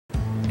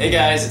Hey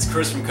guys, it's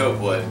Chris from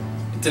Copewood.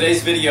 In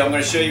today's video I'm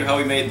going to show you how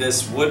we made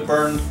this wood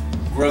burn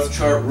growth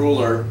chart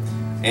ruler,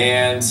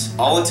 and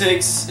all it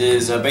takes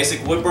is a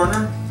basic wood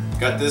burner.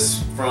 Got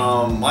this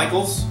from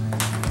Michael's.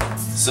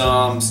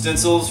 Some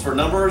stencils for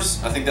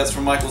numbers, I think that's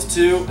from Michael's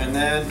too, and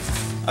then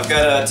I've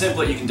got a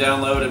template you can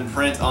download and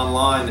print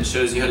online that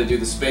shows you how to do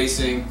the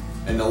spacing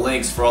and the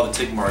links for all the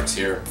tick marks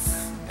here.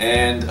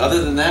 And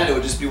other than that, it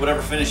would just be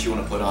whatever finish you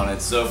want to put on it.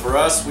 So for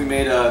us, we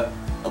made a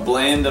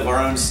blend of our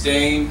own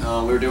stain.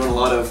 We were doing a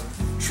lot of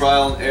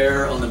trial and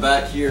error on the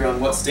back here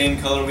on what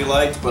stain color we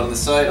liked, but on the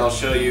side I'll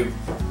show you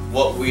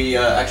what we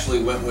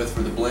actually went with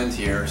for the blend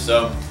here.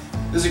 So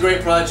this is a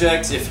great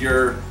project if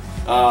you're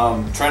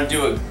trying to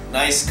do a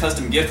nice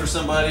custom gift for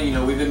somebody. You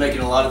know, we've been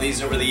making a lot of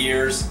these over the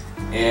years,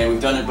 and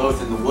we've done it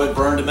both in the wood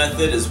burned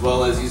method as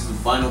well as using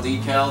vinyl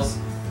decals.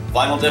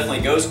 Vinyl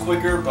definitely goes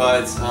quicker,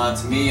 but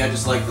to me, I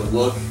just like the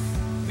look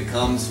that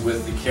comes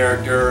with the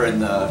character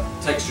and the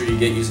texture you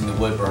get using the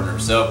wood burner.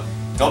 So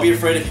don't be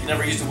afraid if you've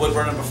never used a wood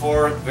burner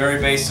before.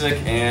 Very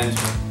basic, and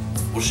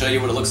we'll show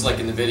you what it looks like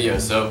in the video.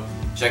 So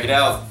check it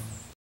out.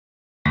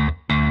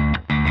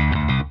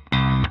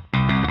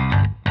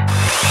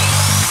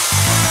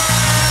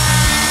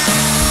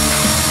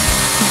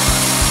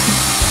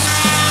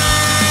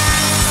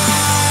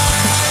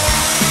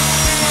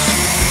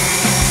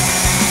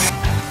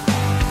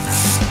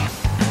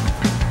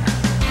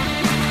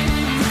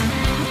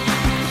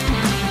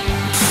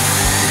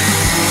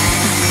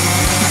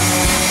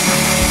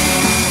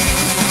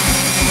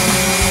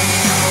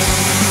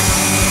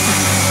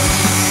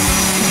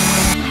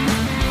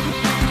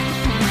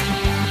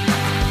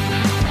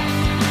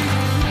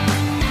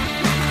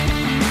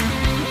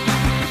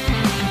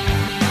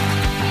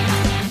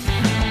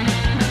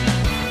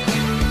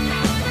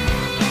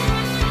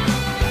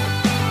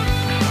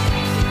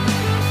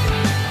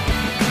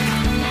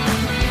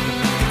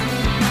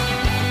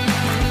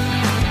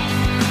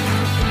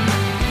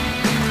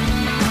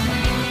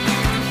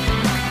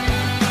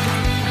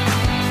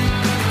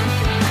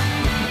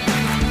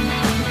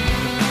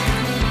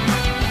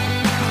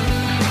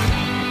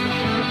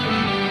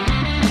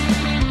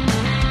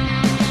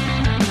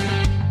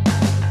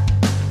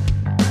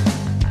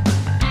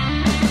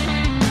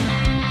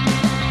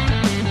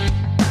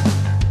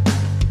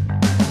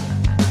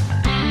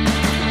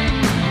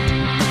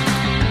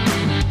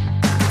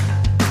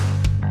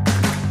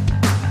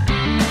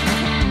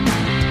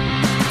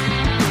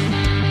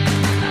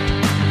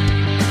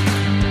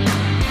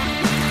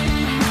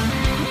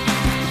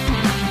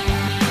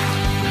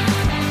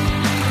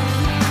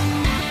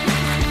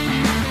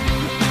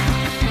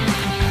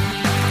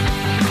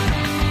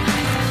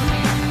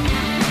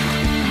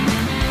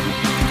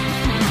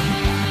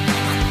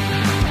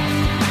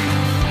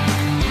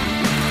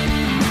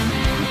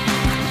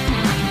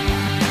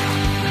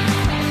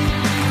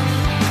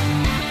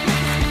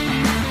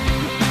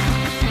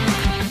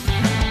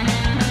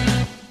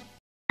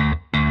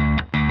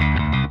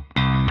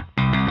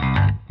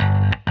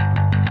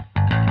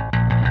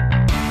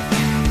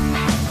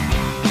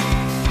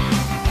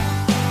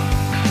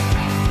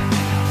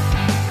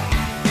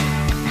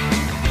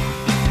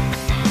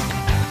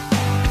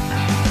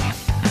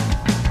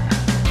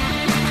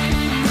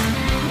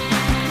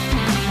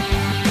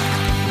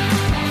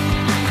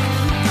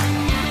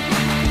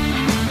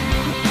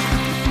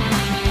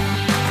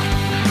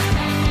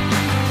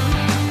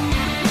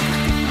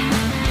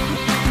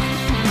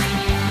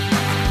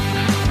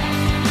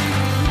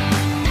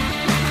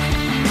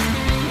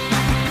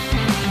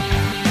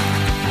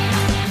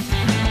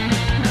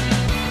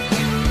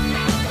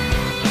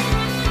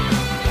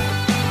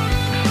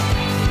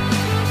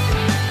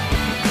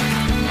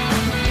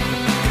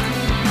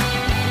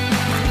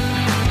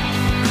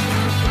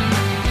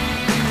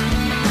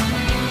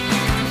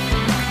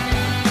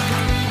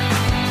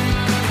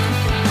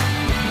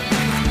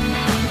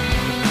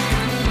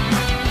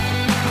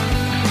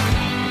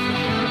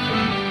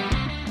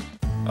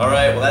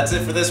 Alright, well that's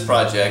it for this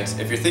project.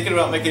 If you're thinking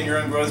about making your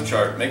own growth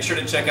chart, make sure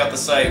to check out the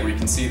site where you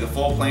can see the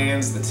full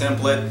plans, the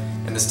template,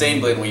 and the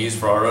stain blend we use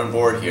for our own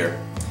board here.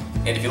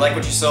 And if you like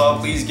what you saw,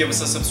 please give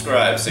us a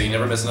subscribe so you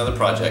never miss another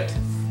project.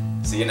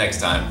 See you next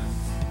time.